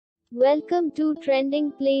Welcome to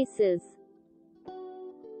Trending Places.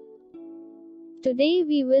 Today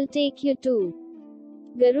we will take you to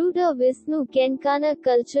Garuda Wisnu Kencana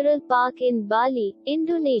Cultural Park in Bali,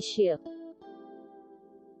 Indonesia.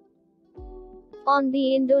 On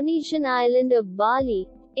the Indonesian island of Bali,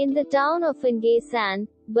 in the town of Indonesia,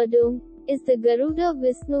 Badung, is the Garuda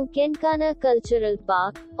Wisnu Kencana Cultural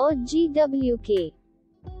Park, or GWK.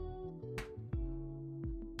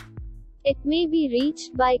 It may be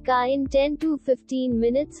reached by car in 10 to 15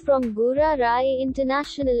 minutes from Ngurah Rai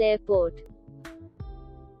International Airport.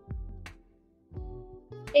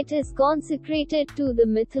 It is consecrated to the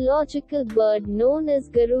mythological bird known as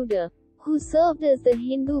Garuda, who served as the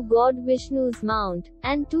Hindu god Vishnu's mount,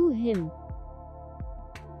 and to him,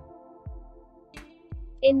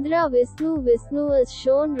 Indra Vishnu is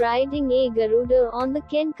shown riding a Garuda on the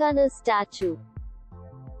Kencana statue.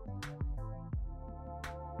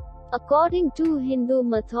 According to Hindu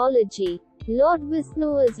mythology, Lord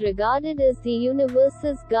Vishnu is regarded as the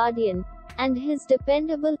universe's guardian, and his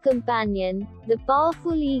dependable companion, the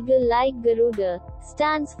powerful eagle-like Garuda,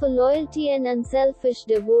 stands for loyalty and unselfish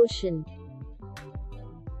devotion.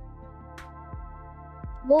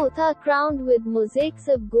 Both are crowned with mosaics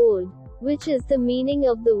of gold, which is the meaning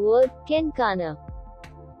of the word Kencana.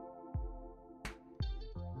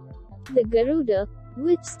 The Garuda,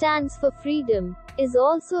 which stands for freedom, is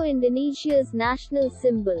also Indonesia's national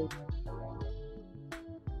symbol.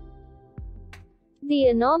 The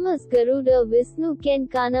enormous Garuda Wisnu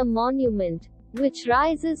Kencana monument, which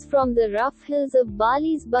rises from the rough hills of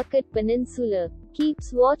Bali's Bukit Peninsula,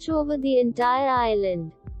 keeps watch over the entire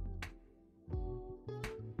island.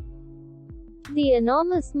 The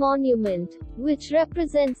enormous monument, which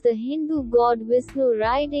represents the Hindu god Vishnu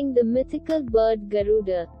riding the mythical bird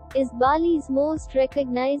Garuda, is Bali's most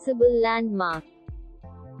recognizable landmark.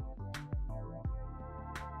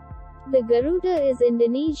 The Garuda is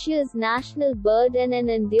Indonesia's national bird and an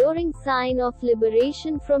enduring sign of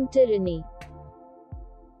liberation from tyranny.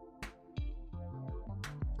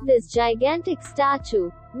 This gigantic statue,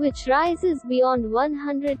 which rises beyond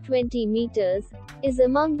 120 meters, is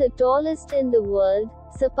among the tallest in the world,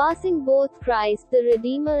 surpassing both Christ the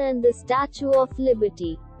Redeemer and the Statue of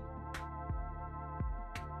Liberty.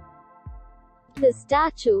 The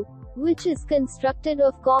statue, which is constructed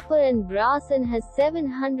of copper and brass and has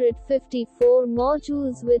 754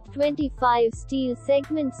 modules with 25 steel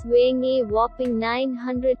segments weighing a whopping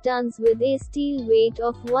 900 tons with a steel weight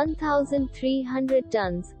of 1,300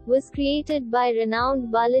 tons, was created by renowned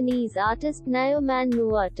Balinese artist Nyoman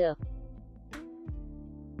Nuwata.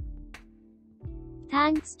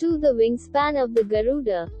 Thanks to the wingspan of the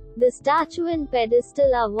Garuda, the statue and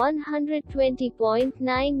pedestal are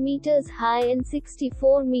 120.9 meters high and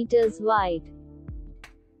 64 meters wide.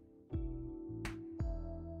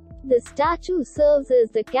 The statue serves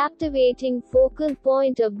as the captivating focal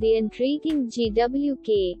point of the intriguing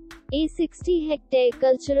GWK, a 60-hectare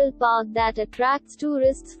cultural park that attracts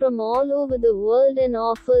tourists from all over the world and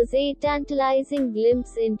offers a tantalizing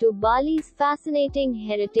glimpse into Bali's fascinating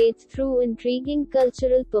heritage through intriguing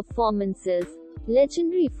cultural performances,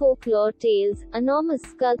 legendary folklore tales, enormous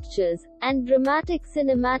sculptures, and dramatic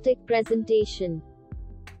cinematic presentation.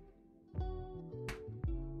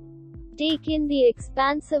 Take in the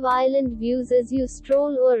expansive island views as you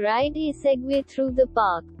stroll or ride a Segway through the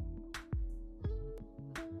park.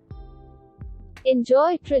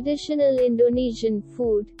 Enjoy traditional Indonesian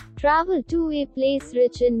food, travel to a place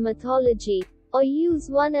rich in mythology, or use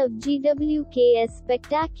one of GWK's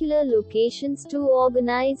spectacular locations to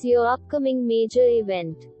organize your upcoming major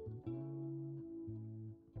event.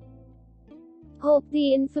 Hope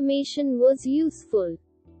the information was useful.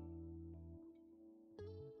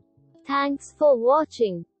 Thanks for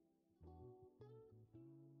watching.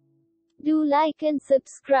 Do like and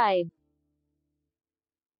subscribe.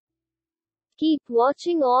 Keep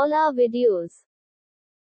watching all our videos.